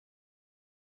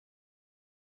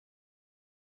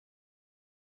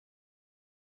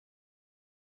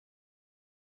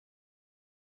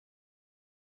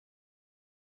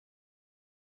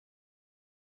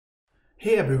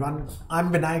Hey everyone,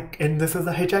 I'm Vinayak and this is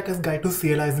a Hitchhiker's Guide to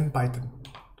CLIs in Python.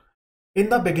 In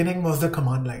the beginning was the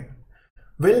command line.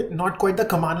 Well, not quite the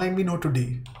command line we know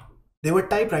today. They were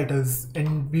typewriters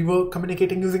and we were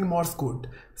communicating using Morse code.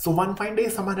 So one fine day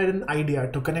someone had an idea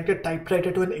to connect a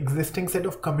typewriter to an existing set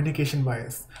of communication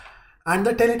wires. And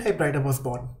the teletypewriter was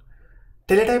born.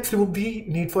 Teletypes removed the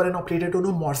need for an operator to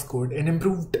know Morse code and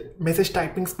improved message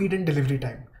typing speed and delivery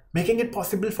time, making it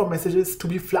possible for messages to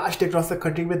be flashed across the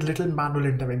country with little manual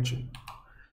intervention.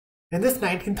 In this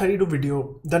 1932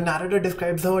 video, the narrator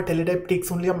describes how a teletype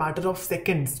takes only a matter of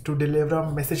seconds to deliver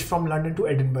a message from London to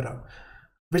Edinburgh,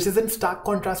 which is in stark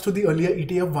contrast to the earlier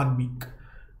ETA of 1 week.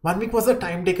 1 week was the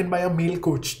time taken by a mail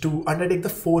coach to undertake the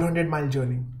 400-mile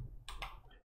journey.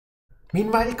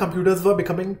 Meanwhile, computers were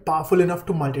becoming powerful enough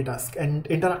to multitask and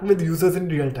interact with users in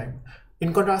real time,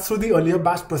 in contrast to the earlier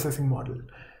batch processing model.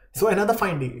 So another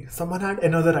fine day, someone had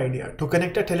another idea to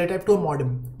connect a teletype to a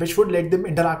modem, which would let them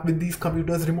interact with these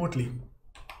computers remotely.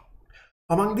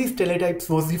 Among these teletypes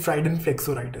was the Friden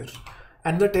Flexowriter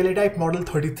and the teletype model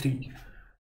 33.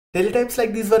 Teletypes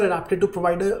like these were adapted to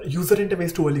provide a user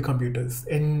interface to early computers,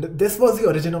 and this was the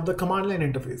origin of the command line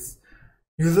interface.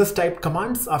 Users typed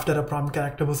commands after a prompt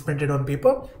character was printed on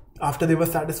paper. After they were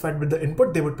satisfied with the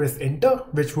input, they would press enter,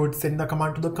 which would send the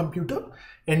command to the computer.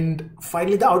 And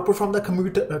finally, the output from the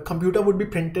computer would be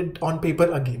printed on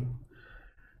paper again.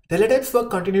 Teletypes were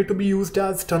continued to be used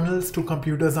as terminals to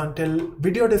computers until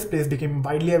video displays became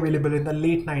widely available in the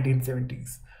late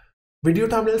 1970s. Video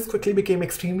terminals quickly became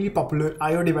extremely popular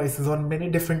I/O devices on many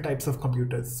different types of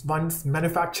computers. Once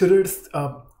manufacturers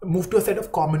moved to a set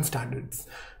of common standards,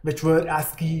 which were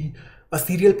ASCII, a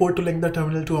serial port to link the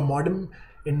terminal to a modem,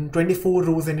 in 24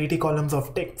 rows and 80 columns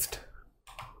of text.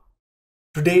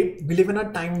 Today, we live in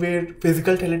a time where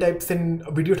physical teletypes and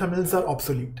video terminals are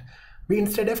obsolete. We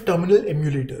instead have terminal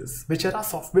emulators, which are a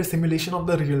software simulation of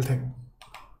the real thing.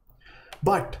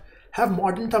 But have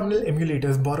modern terminal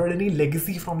emulators borrowed any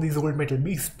legacy from these old metal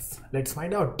beasts? Let's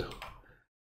find out.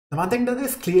 The one thing that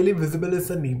is clearly visible is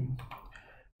the name.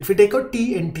 If we take out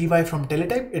T and TY from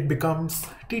teletype, it becomes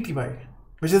TTY,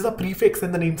 which is a prefix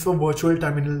in the names for virtual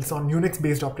terminals on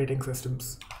Unix-based operating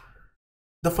systems.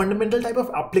 The fundamental type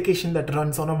of application that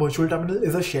runs on a virtual terminal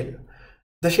is a shell.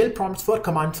 The shell prompts for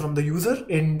commands from the user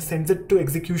and sends it to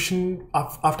execution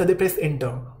after they press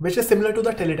enter, which is similar to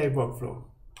the teletype workflow.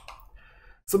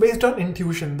 So based on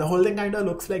intuition, the whole thing kind of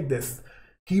looks like this.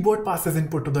 Keyboard passes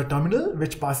input to the terminal,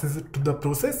 which passes it to the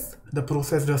process. The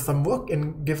process does some work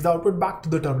and gives the output back to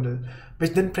the terminal,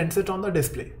 which then prints it on the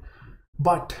display.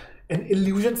 But an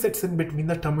illusion sits in between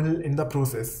the terminal and the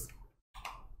process.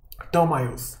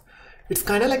 TermIOS. It's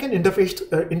kind of like an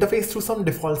interface through some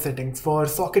default settings for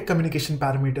socket communication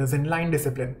parameters and line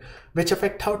discipline, which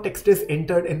affect how text is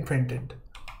entered and printed.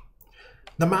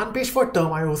 The man page for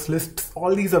TermIOS lists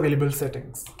all these available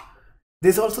settings.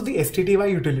 There's also the STTY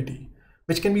utility,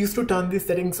 which can be used to turn these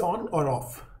settings on or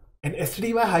off. And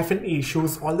STTY-A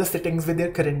shows all the settings with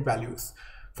their current values.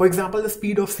 For example, the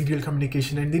speed of serial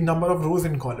communication and the number of rows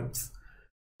and columns.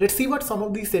 Let's see what some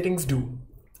of these settings do.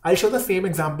 I'll show the same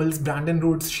examples Brandon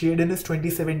Rhodes shared in his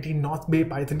 2017 North Bay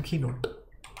Python keynote.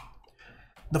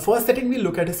 The first setting we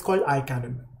look at is called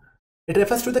iCanon. It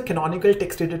refers to the canonical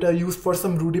text editor used for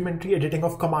some rudimentary editing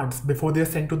of commands before they are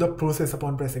sent to the process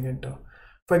upon pressing enter.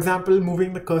 For example,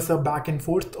 moving the cursor back and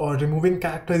forth or removing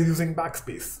characters using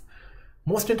backspace.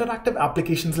 Most interactive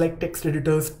applications like text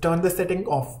editors turn the setting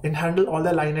off and handle all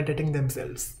the line editing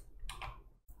themselves.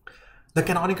 The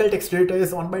canonical text editor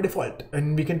is on by default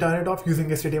and we can turn it off using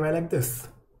STTY like this.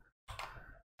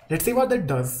 Let's see what that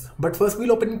does, but first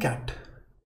we'll open cat.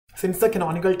 Since the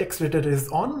canonical text editor is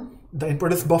on, the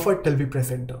input is buffered till we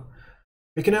press enter.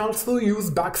 We can also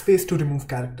use backspace to remove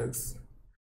characters.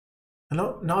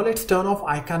 Now let's turn off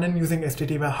iCanon using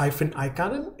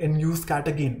STTY-iCanon and use cat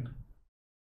again.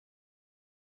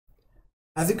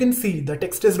 As you can see, the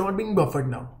text is not being buffered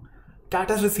now. Cat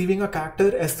is receiving a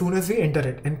character as soon as we enter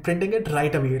it and printing it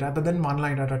right away rather than one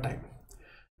line at a time.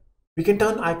 We can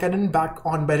turn iCanon back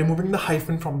on by removing the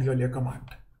hyphen from the earlier command.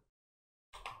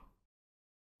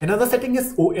 Another setting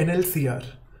is ONLCR,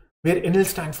 where NL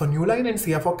stands for new line and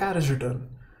CR for carriage return.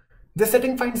 This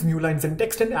setting finds new lines in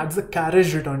text and adds a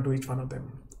carriage return to each one of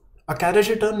them. A carriage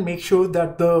return makes sure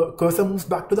that the cursor moves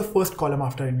back to the first column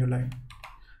after a new line.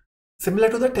 Similar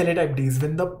to the teletype days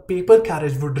when the paper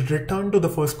carriage would return to the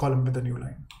first column with a new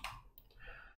line.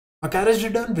 A carriage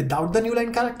return without the new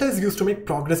line character is used to make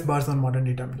progress bars on modern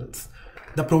day terminals.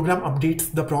 The program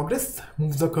updates the progress,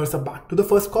 moves the cursor back to the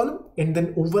first column, and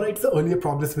then overwrites the earlier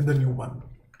progress with the new one.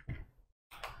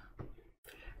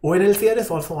 ONLCR is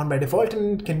also on by default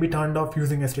and can be turned off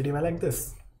using STTY like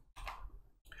this.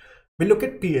 We look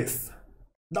at PS.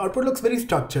 The output looks very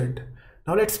structured.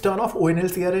 Now let's turn off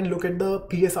ONLCR and look at the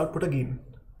PS output again.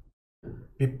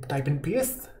 We type in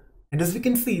PS, and as we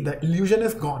can see, the illusion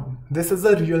is gone. This is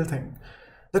the real thing.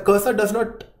 The cursor does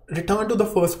not return to the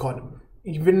first column,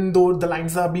 even though the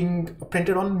lines are being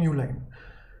printed on a new line.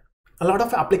 A lot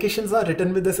of applications are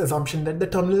written with this assumption that the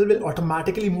terminal will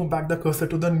automatically move back the cursor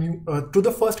to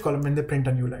the first column when they print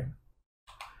a new line.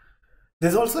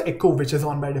 There's also echo, which is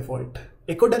on by default.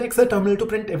 Echo directs the terminal to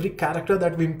print every character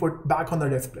that we input back on the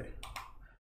display.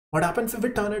 What happens if we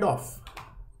turn it off?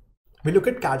 We look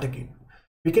at cat again.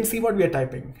 We can see what we are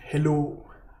typing, hello,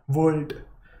 world.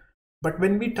 But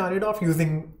when we turn it off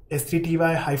using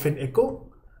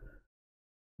stty-echo,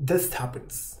 this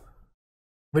happens.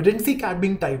 We didn't see cat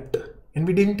being typed, and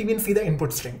we didn't even see the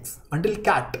input strings until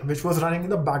cat, which was running in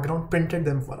the background, printed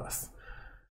them for us.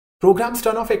 Programs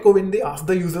turn off echo when they ask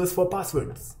the users for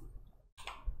passwords.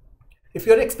 If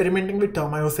you're experimenting with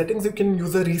term.io settings, you can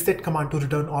use a reset command to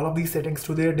return all of these settings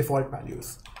to their default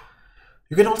values.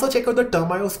 You can also check out the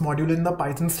term.io's module in the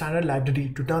Python standard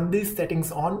library to turn these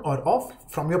settings on or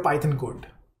off from your Python code.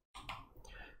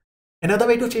 Another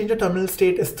way to change a terminal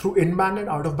state is through in-band and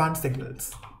out-of-band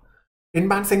signals.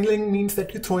 In-band signaling means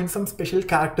that you throw in some special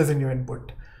characters in your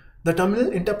input. The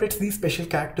terminal interprets these special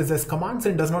characters as commands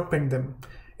and does not print them.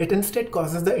 It instead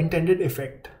causes the intended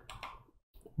effect.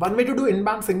 One way to do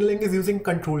in-band signaling is using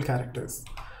control characters.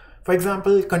 For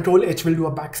example, Control H will do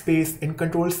a backspace and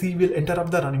Control C will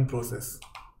interrupt the running process.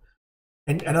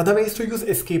 And another way is to use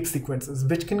escape sequences,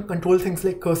 which can control things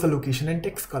like cursor location and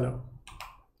text color.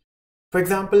 For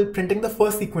example, printing the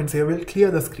first sequence here will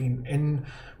clear the screen, and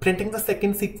printing the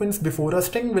second sequence before a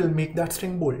string will make that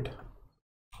string bold.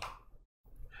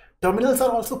 Terminals are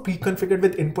also pre-configured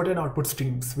with input and output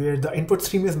streams, where the input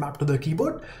stream is mapped to the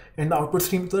keyboard and the output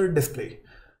stream to the display.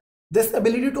 This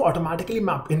ability to automatically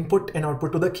map input and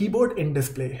output to the keyboard and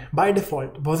display by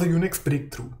default was a Unix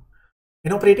breakthrough.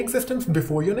 In operating systems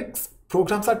before Unix,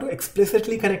 programs had to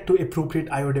explicitly connect to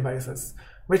appropriate I/O devices,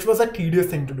 which was a tedious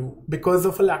thing to do because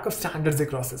of a lack of standards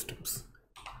across systems.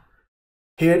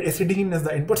 Here, stdin is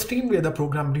the input stream where the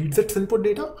program reads its input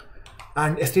data,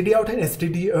 and stdout and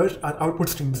stder are output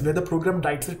streams where the program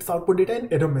writes its output data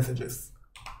and error messages.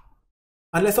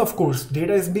 Unless, of course,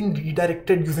 data is being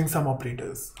redirected using some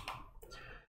operators.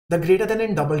 The greater than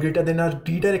and double greater than are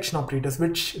redirection operators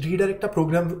which redirect a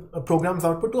program's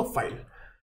output to a file.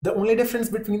 The only difference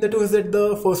between the two is that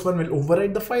the first one will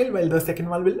overwrite the file while the second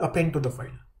one will append to the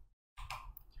file.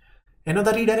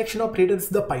 Another redirection operator is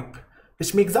the pipe,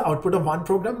 which makes the output of one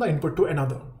program the input to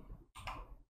another.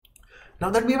 Now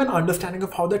that we have an understanding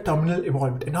of how the terminal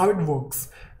evolved and how it works,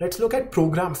 let's look at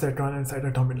programs that run inside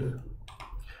a terminal.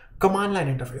 Command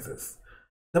line interfaces.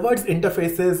 The words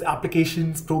interfaces,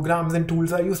 applications, programs, and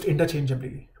tools are used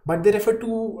interchangeably, but they refer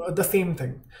to the same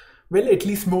thing, well, at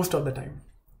least most of the time.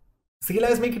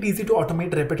 CLIs make it easy to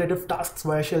automate repetitive tasks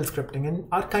via shell scripting and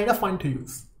are kind of fun to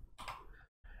use.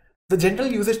 The general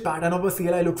usage pattern of a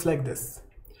CLI looks like this.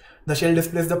 The shell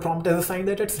displays the prompt as a sign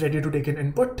that it's ready to take an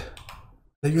input.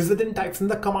 The user then types in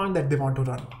the command that they want to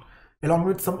run, along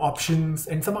with some options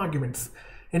and some arguments,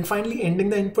 and finally ending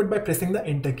the input by pressing the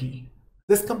enter key.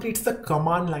 This completes the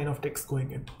command line of text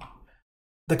going in.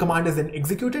 The command is then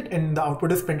executed and the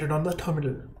output is printed on the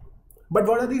terminal. But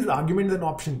what are these arguments and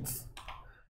options?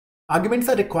 Arguments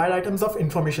are required items of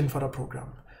information for a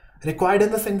program, required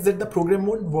in the sense that the program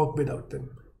won't work without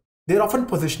them. They are often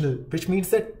positional, which means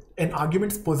that an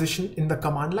argument's position in the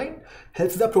command line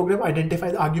helps the program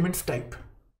identify the argument's type.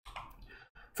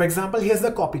 For example, here's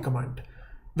the copy command,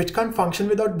 which can't function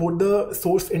without both the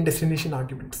source and destination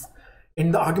arguments.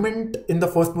 And the argument in the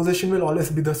first position will always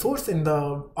be the source, and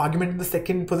the argument in the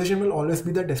second position will always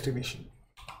be the destination.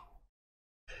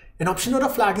 An option or a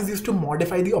flag is used to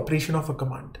modify the operation of a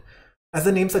command. As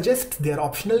the name suggests, they are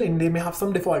optional and they may have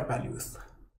some default values.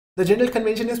 The general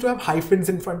convention is to have hyphens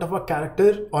in front of a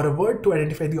character or a word to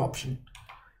identify the option.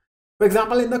 For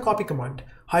example, in the copy command,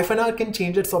 -r can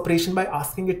change its operation by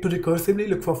asking it to recursively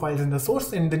look for files in the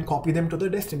source and then copy them to the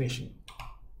destination.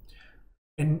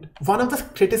 And one of the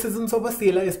criticisms of a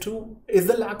CLI is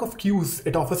the lack of cues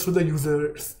it offers to the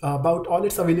users about all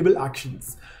its available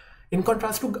actions, in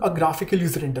contrast to a graphical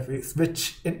user interface,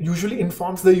 which usually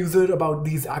informs the user about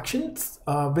these actions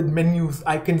with menus,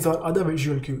 icons, or other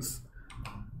visual cues.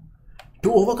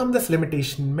 To overcome this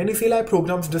limitation, many CLI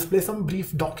programs display some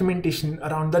brief documentation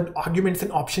around the arguments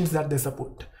and options that they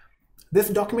support. This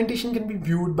documentation can be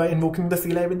viewed by invoking the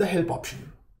CLI with the help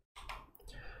option.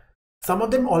 Some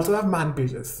of them also have man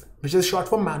pages, which is short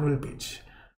for manual page.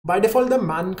 By default, the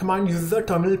man command uses a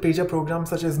terminal pager program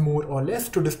such as more or less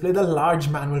to display the large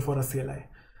manual for a CLI.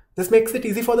 This makes it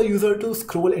easy for the user to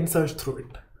scroll and search through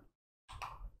it.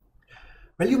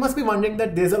 Well, you must be wondering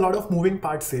that there's a lot of moving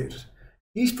parts here.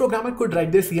 Each programmer could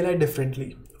write their CLI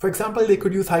differently. For example, they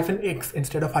could use -x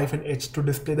instead of -h to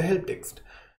display the help text.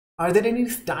 Are there any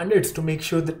standards to make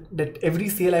sure that every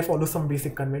CLI follows some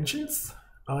basic conventions?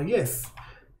 Yes,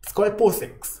 it's called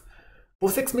POSIX.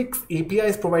 POSIX makes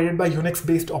APIs provided by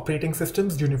Unix-based operating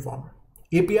systems uniform.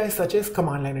 APIs such as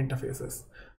command line interfaces.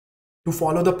 To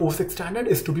follow the POSIX standard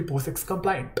is to be POSIX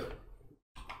compliant.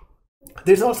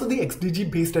 There's also the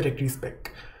XDG-based directory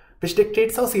spec, which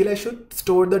dictates how CLI should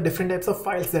store the different types of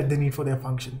files that they need for their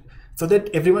function, so that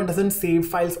everyone doesn't save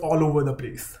files all over the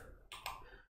place.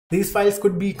 These files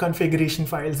could be configuration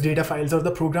files, data files, or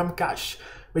the program cache,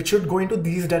 which should go into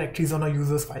these directories on a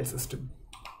user's file system.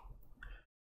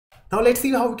 Now let's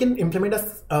see how we can implement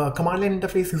a command line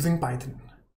interface using Python.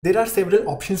 There are several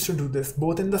options to do this,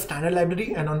 both in the standard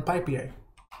library and on PyPI.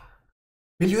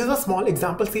 We'll use a small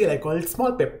example CLI called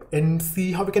smallpip and see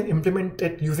how we can implement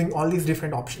it using all these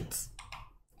different options.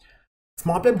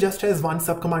 Smallpip just has one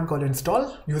subcommand called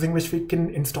install, using which we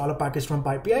can install a package from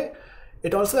PyPI.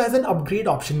 It also has an upgrade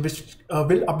option which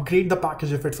will upgrade the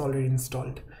package if it's already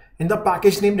installed, and the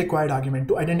package name required argument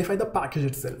to identify the package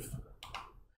itself.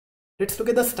 Let's look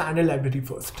at the standard library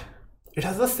first. It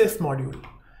has a sys module,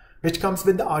 which comes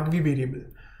with the argv variable.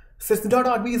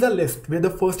 Sys.argv is a list where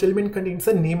the first element contains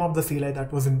the name of the CLI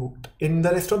that was invoked, and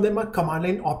the rest of them are command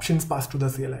line options passed to the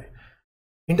CLI.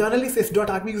 Internally,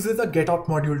 sys.argv uses a getopt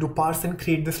module to parse and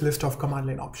create this list of command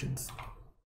line options.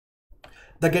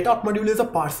 The getopt module is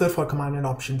a parser for command line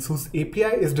options whose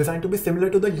API is designed to be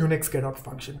similar to the Unix getopt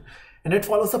function, and it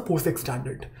follows a POSIX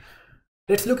standard.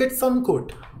 Let's look at some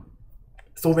code.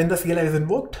 So when the CLI is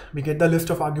invoked, we get the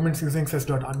list of arguments using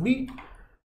sys.argv.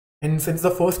 And since the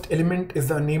first element is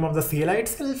the name of the CLI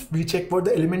itself, we check what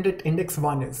the element at index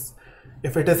 1 is.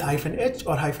 If it is -h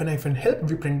or -help,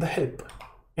 we print the help.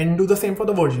 And do the same for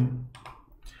the version.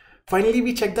 Finally,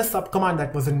 we check the subcommand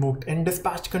that was invoked and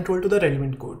dispatch control to the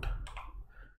relevant code.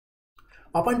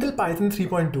 Up until Python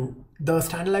 3.2, the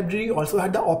standard library also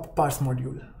had the opparse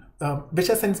module, which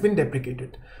has since been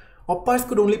deprecated. Opparse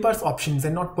could only parse options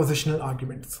and not positional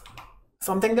arguments.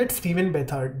 Something that Stephen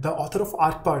Bethard, the author of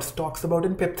argparse, talks about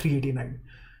in pep 389.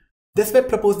 This web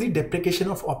proposed the deprecation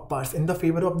of opparse in the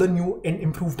favor of the new and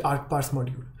improved argparse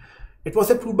module. It was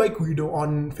approved by Guido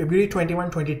on February 21,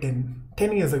 2010,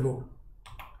 10 years ago.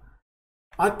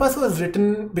 Argparse was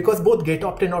written because both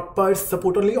getopt and opparse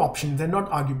support only options and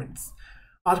not arguments.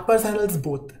 Argparse handles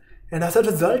both, and as a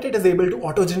result, it is able to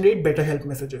auto-generate better help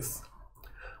messages.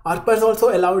 Argparse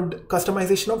also allowed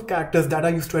customization of characters that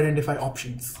are used to identify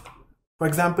options. For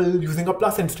example, using a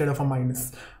plus instead of a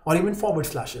minus, or even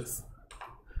 /.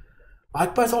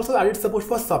 Argparse also added support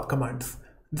for subcommands.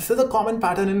 This is a common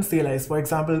pattern in CLIs, for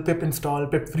example, pip install,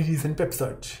 pip freeze, and pip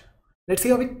search. Let's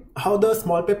see how the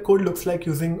small pip code looks like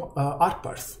using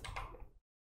argparse.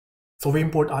 So we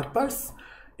import argparse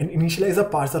and initialize a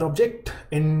parser object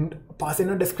and pass in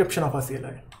a description of our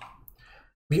CLI.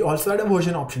 We also add a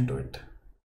version option to it.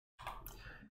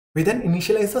 We then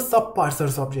initialize the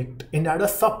subparsers object and add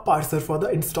a subparser for the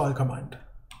install command,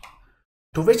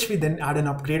 to which we then add an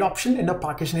upgrade option and a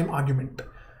package name argument.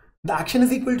 The action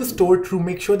is equal to store true,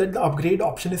 make sure that the upgrade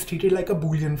option is treated like a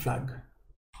boolean flag.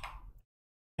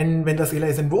 And when the CLI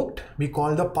is invoked, we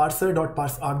call the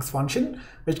parser.parseargs function,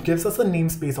 which gives us a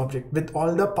namespace object with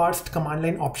all the parsed command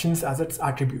line options as its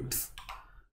attributes.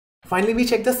 Finally, we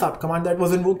check the subcommand that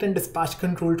was invoked and dispatch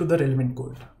control to the relevant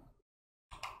code.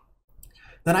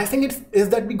 The nice thing is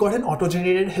that we got an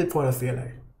auto-generated help for a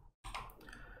CLI.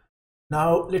 Now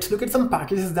let's look at some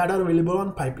packages that are available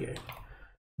on PyPI.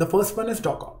 The first one is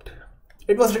docopt.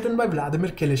 It was written by Vladimir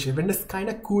Kilishev and is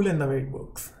kinda cool in the way it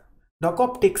works.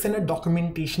 Docopt takes in a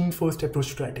documentation first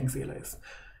approach to writing CLIs.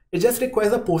 It just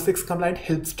requires a POSIX compliant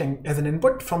help string as an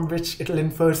input from which it will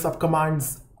infer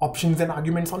subcommands, options, and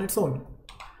arguments on its own.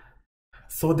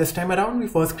 So this time around, we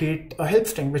first create a help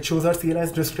string which shows our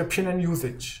CLI's description and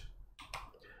usage.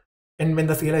 And when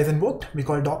the CLI is invoked, we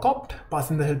call docopt,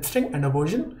 pass in the help string and a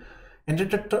version, and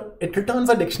it returns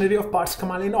a dictionary of parsed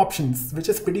command line options, which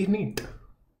is pretty neat.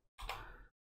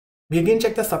 We again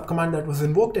check the subcommand that was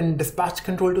invoked and dispatch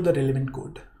control to the relevant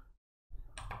code.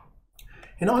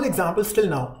 In all examples till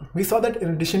now, we saw that in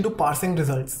addition to parsing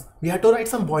results, we had to write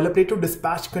some boilerplate to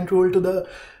dispatch control to the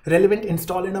relevant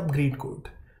install and upgrade code.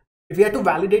 If we had to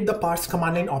validate the parsed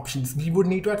command line options, we would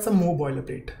need to add some more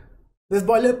boilerplate. This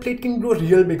boilerplate can grow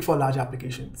real big for large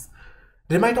applications.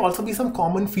 There might also be some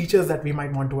common features that we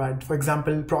might want to add, for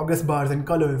example, progress bars and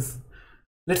colors.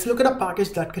 Let's look at a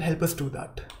package that can help us do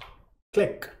that.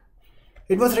 Click.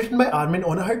 It was written by Armin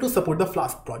Onaher to support the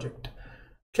Flask project.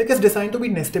 Click is designed to be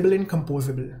nestable and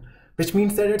composable, which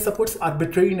means that it supports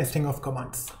arbitrary nesting of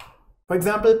commands. For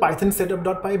example, Python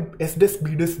setup.py sdist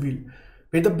bdist wheel,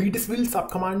 where the bdist wheel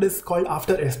subcommand is called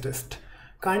after sdist,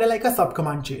 kinda like a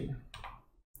subcommand chain.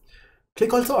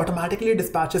 Click also automatically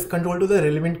dispatches control to the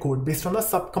relevant code based on the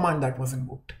subcommand that was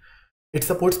invoked. It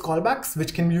supports callbacks,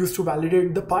 which can be used to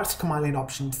validate the parsed command line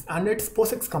options, and it's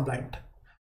POSIX compliant.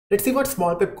 Let's see what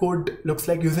small pip code looks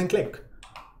like using Click.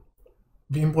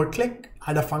 We import Click,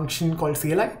 add a function called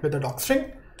CLI with a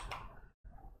docstring.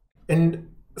 And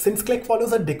since Click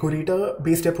follows a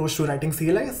decorator-based approach to writing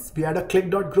CLIs, we add a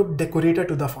click.group decorator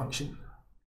to the function.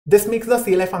 This makes the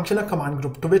CLI function a command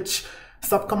group to which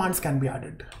subcommands can be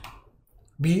added.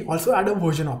 We also add a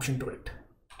version option to it.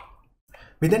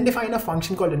 We then define a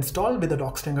function called install with a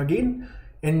docstring again,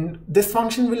 and this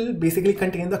function will basically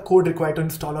contain the code required to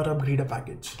install or upgrade a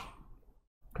package.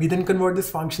 We then convert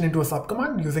this function into a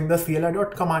subcommand using the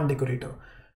CLI.command decorator.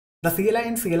 The CLI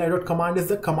and CLI.command is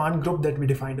the command group that we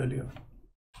defined earlier.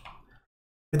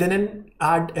 We then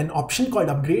add an option called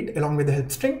upgrade along with the help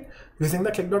string using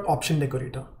the click.option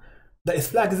decorator. The is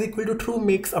flag is equal to true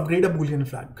makes upgrade a boolean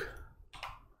flag.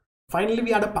 Finally,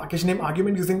 we add a package name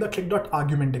argument using the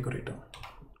click.argument decorator.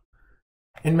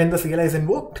 And when the CLI is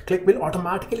invoked, Click will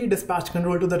automatically dispatch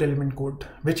control to the relevant code,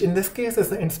 which in this case is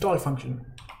the install function.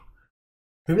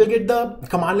 We will get the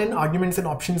command line arguments and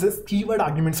options as keyword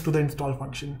arguments to the install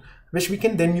function, which we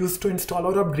can then use to install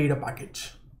or upgrade a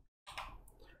package.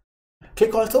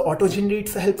 Click also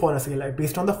auto-generates a help for a CLI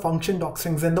based on the function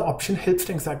docstrings and the option help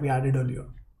strings that we added earlier.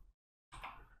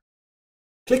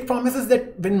 Click promises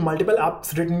that when multiple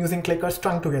apps written using Click are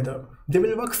strung together, they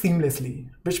will work seamlessly,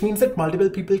 which means that multiple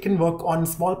people can work on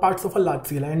small parts of a large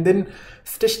CLI and then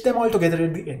stitch them all together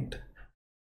at the end.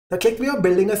 The Click way of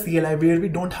building a CLI where we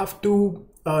don't have to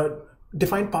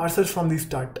define parsers from the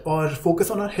start or focus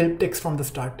on our help text from the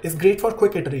start is great for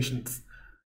quick iterations.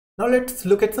 Now let's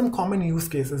look at some common use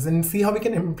cases and see how we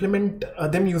can implement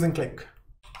them using Click.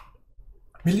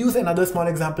 We'll use another small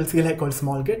example CLI called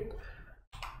smallget.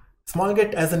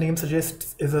 Smallget, as the name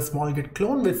suggests, is a small git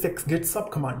clone with 6 git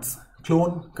subcommands: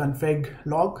 clone, config,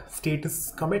 log,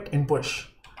 status, commit, and push.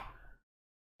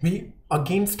 We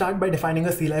again start by defining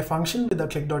a CLI function with the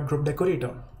click.group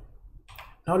decorator.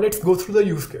 Now let's go through the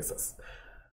use cases.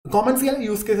 The common CLI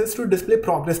use case is to display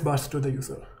progress bars to the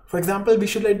user. For example, we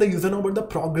should let the user know about the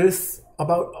progress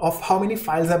of how many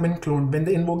files have been cloned when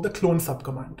they invoke the clone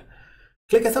subcommand.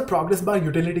 Click has a progress bar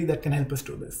utility that can help us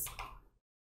do this.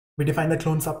 We define the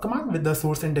clone subcommand with the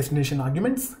source and destination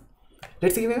arguments.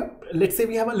 Let's say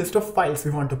we have a list of files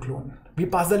we want to clone. We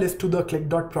pass the list to the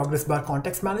click.progressbar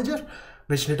context manager,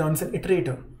 which returns an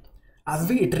iterator. As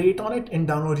we iterate on it and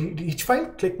download each file,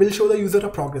 Click will show the user a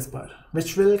progress bar,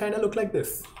 which will kind of look like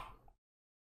this.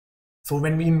 So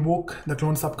when we invoke the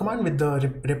clone subcommand with the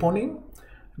repo name,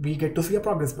 we get to see a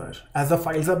progress bar as the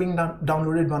files are being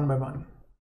downloaded one by one.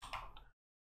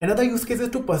 Another use case is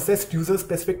to persist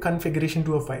user-specific configuration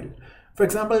to a file. For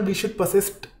example, we should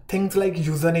persist things like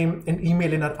username and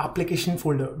email in our application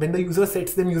folder when the user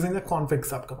sets them using the config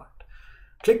subcommand.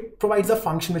 Click provides a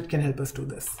function which can help us do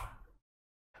this.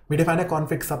 We define a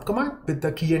config subcommand with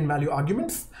the key and value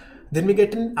arguments. Then we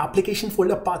get an application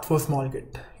folder path for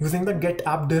smallget using the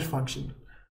get_app_dir function.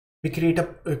 We create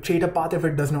a path if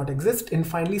it does not exist, and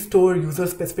finally store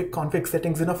user-specific config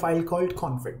settings in a file called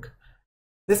config.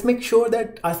 This makes sure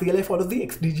that our CLI follows the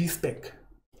XDG spec.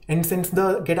 And since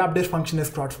the get_app_dir function is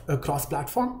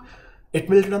cross-platform, it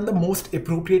will run the most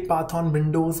appropriate path on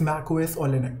Windows, Mac OS, or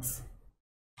Linux.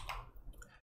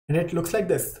 And it looks like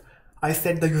this. I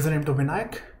set the username to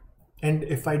Vinayak, and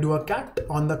if I do a cat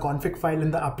on the config file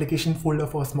in the application folder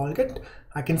for smallget,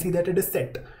 I can see that it is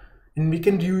set. And we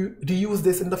can reuse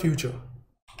this in the future.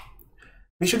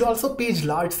 We should also page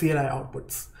large CLI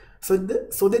outputs so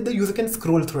that the user can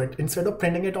scroll through it instead of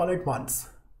printing it all at once.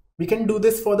 We can do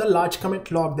this for the large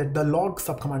commit log that the log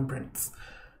subcommand prints.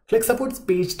 Click supports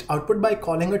paged output by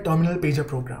calling a terminal pager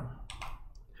program.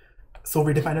 So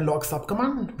we define a log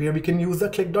subcommand where we can use the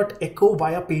click.echo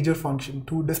via pager function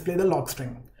to display the log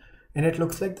string. And it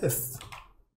looks like this.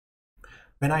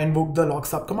 When I invoke the log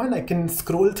subcommand, I can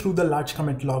scroll through the large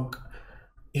commit log.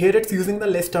 Here it's using the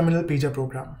less terminal pager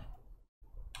program.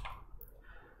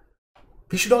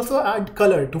 We should also add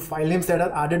color to file names that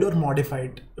are added or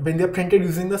modified when they are printed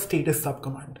using the status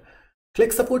subcommand.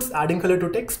 Click supports adding color to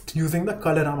text using the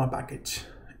Colorama package.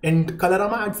 And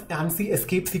Colorama adds ANSI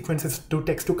escape sequences to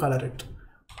text to color it.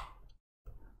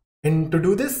 And to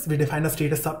do this, we define a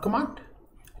status subcommand.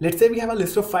 Let's say we have a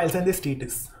list of files and their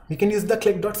status. We can use the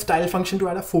click.style function to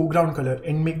add a foreground color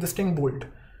and make the string bold.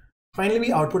 Finally,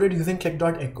 we output it using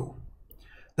click.echo.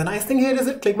 The nice thing here is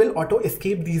that click will auto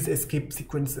escape these escape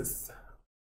sequences.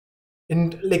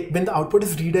 And like when the output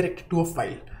is redirected to a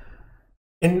file.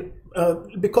 And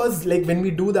because like when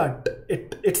we do that,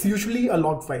 it's usually a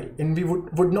log file, and we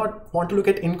would not want to look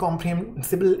at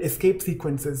incomprehensible escape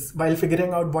sequences while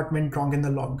figuring out what went wrong in the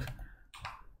log.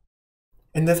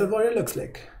 And this is what it looks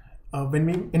like. When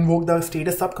we invoke the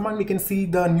status subcommand, we can see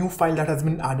the new file that has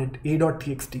been added,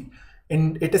 a.txt,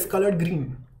 and it is colored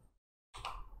green.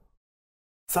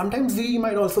 Sometimes we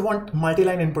might also want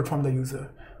multi-line input from the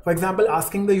user. For example,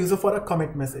 asking the user for a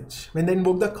commit message when they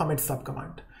invoke the commit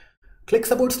subcommand. Click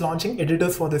supports launching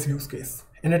editors for this use case,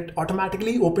 and it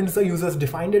automatically opens the user's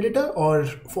defined editor or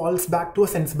falls back to a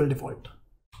sensible default.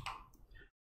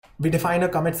 We define a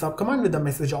commit subcommand with the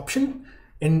message option,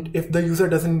 and if the user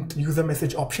doesn't use a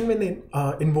message option when they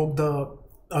invoke the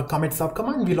commit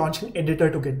subcommand, we launch an editor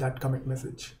to get that commit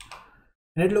message.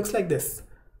 And it looks like this.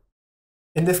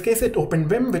 In this case, it opened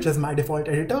Vim, which is my default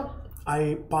editor.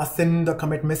 I pass in the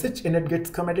commit message and it gets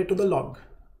committed to the log.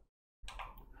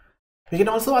 We can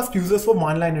also ask users for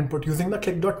one-line input using the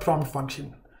click.prompt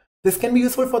function. This can be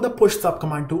useful for the push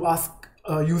subcommand to ask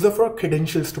a user for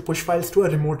credentials to push files to a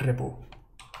remote repo.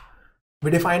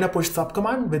 We define a push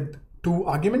subcommand with two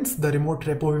arguments, the remote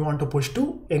repo we want to push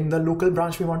to and the local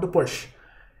branch we want to push.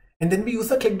 And then we use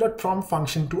the click.prompt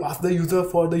function to ask the user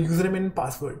for the username and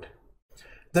password.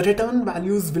 The return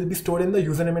values will be stored in the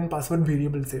username and password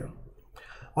variables here.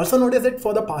 Also notice that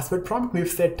for the password prompt, we've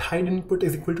set hide input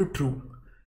is equal to true.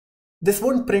 This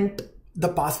won't print the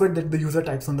password that the user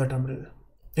types on the terminal.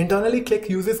 Internally, Click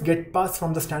uses getPass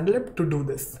from the standardlib to do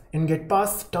this, and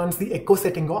getPass turns the echo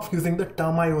setting off using the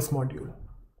term.ios module.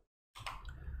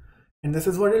 And this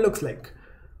is what it looks like.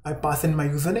 I pass in my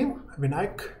username,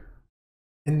 Vinayak,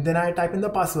 and then I type in the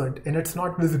password, and it's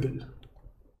not visible.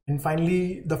 And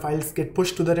finally, the files get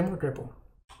pushed to the remote repo.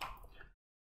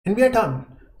 And we are done.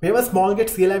 We have a small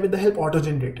get CLI with the help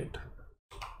auto-generated.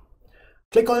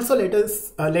 Click also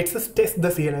lets us test the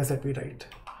CLIs that we write.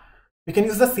 We can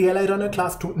use the CLI runner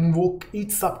class to invoke each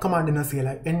subcommand in a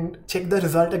CLI and check the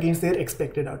result against their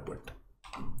expected output.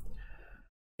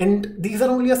 And these are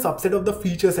only a subset of the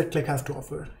features that Click has to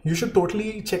offer. You should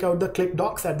totally check out the Click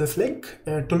docs at this link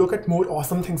to look at more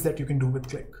awesome things that you can do with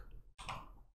Click.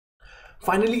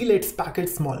 Finally, let's package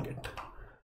smallget.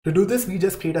 To do this, we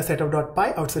just create a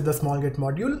setup.py outside the smallget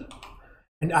module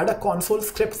and add a console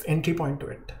scripts entry point to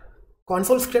it.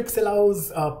 Console scripts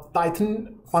allows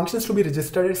Python functions to be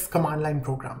registered as command line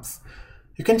programs.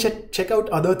 You can check out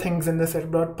other things in the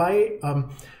setup.py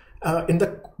in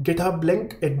the GitHub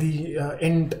link at the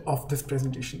end of this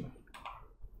presentation.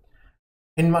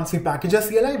 And once we package a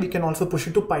CLI, we can also push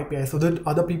it to PyPI so that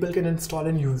other people can install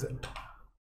and use it.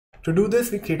 To do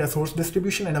this, we create a source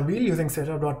distribution and a wheel using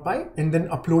setup.py and then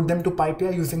upload them to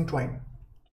PyPI using Twine.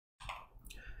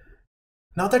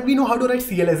 Now that we know how to write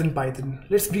CLIs in Python,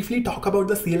 let's briefly talk about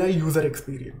the CLI user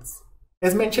experience.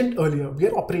 As mentioned earlier, we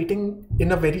are operating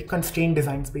in a very constrained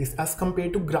design space as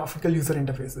compared to graphical user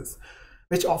interfaces,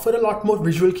 which offer a lot more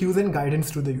visual cues and guidance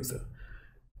to the user.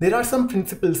 There are some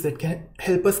principles that can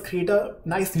help us create a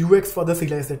nice UX for the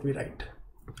CLIs that we write.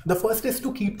 The first is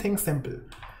to keep things simple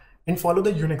and follow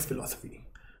the Unix philosophy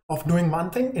of doing one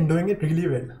thing and doing it really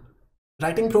well.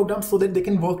 Writing programs so that they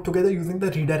can work together using the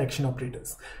redirection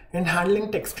operators and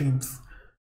handling text streams.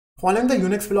 Following the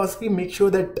Unix philosophy, make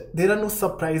sure that there are no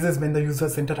surprises when the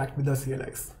users interact with the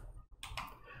CLIs.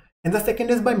 And the second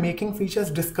is by making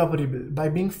features discoverable, by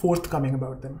being forthcoming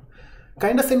about them.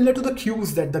 Kind of similar to the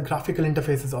cues that the graphical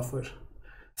interfaces offer.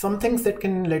 Some things that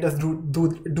can let us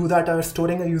do that are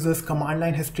storing a user's command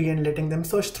line history and letting them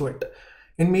search through it.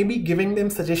 And maybe giving them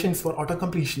suggestions for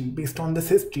auto-completion based on this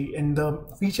history and the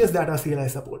features that our CLI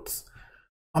supports.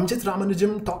 Amjit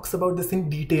Ramanujam talks about this in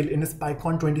detail in his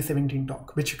PyCon 2017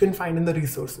 talk, which you can find in the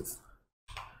resources.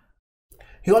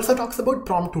 He also talks about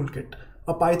Prompt Toolkit,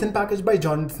 a Python package by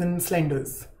Jonathan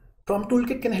Slenders. Prompt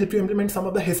Toolkit can help you implement some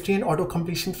of the history and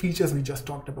auto-completion features we just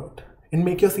talked about and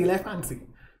make your CLI fancy.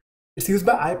 It's used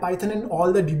by IPython and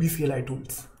all the DB CLI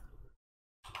tools.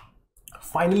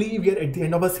 Finally, we are at the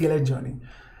end of our CLI journey.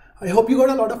 I hope you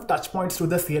got a lot of touch points to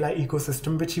the CLI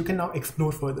ecosystem, which you can now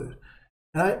explore further.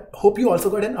 And I hope you also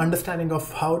got an understanding of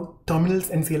how terminals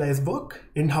and CLIs work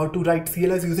and how to write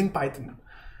CLIs using Python.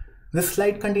 This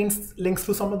slide contains links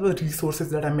to some of the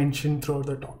resources that I mentioned throughout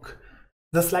the talk.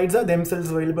 The slides are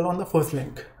themselves available on the first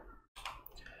link.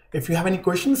 If you have any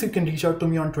questions, you can reach out to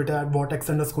me on Twitter at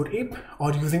vortex_ape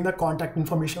or using the contact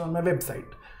information on my website.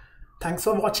 Thanks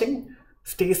for watching.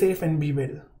 Stay safe and be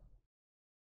well.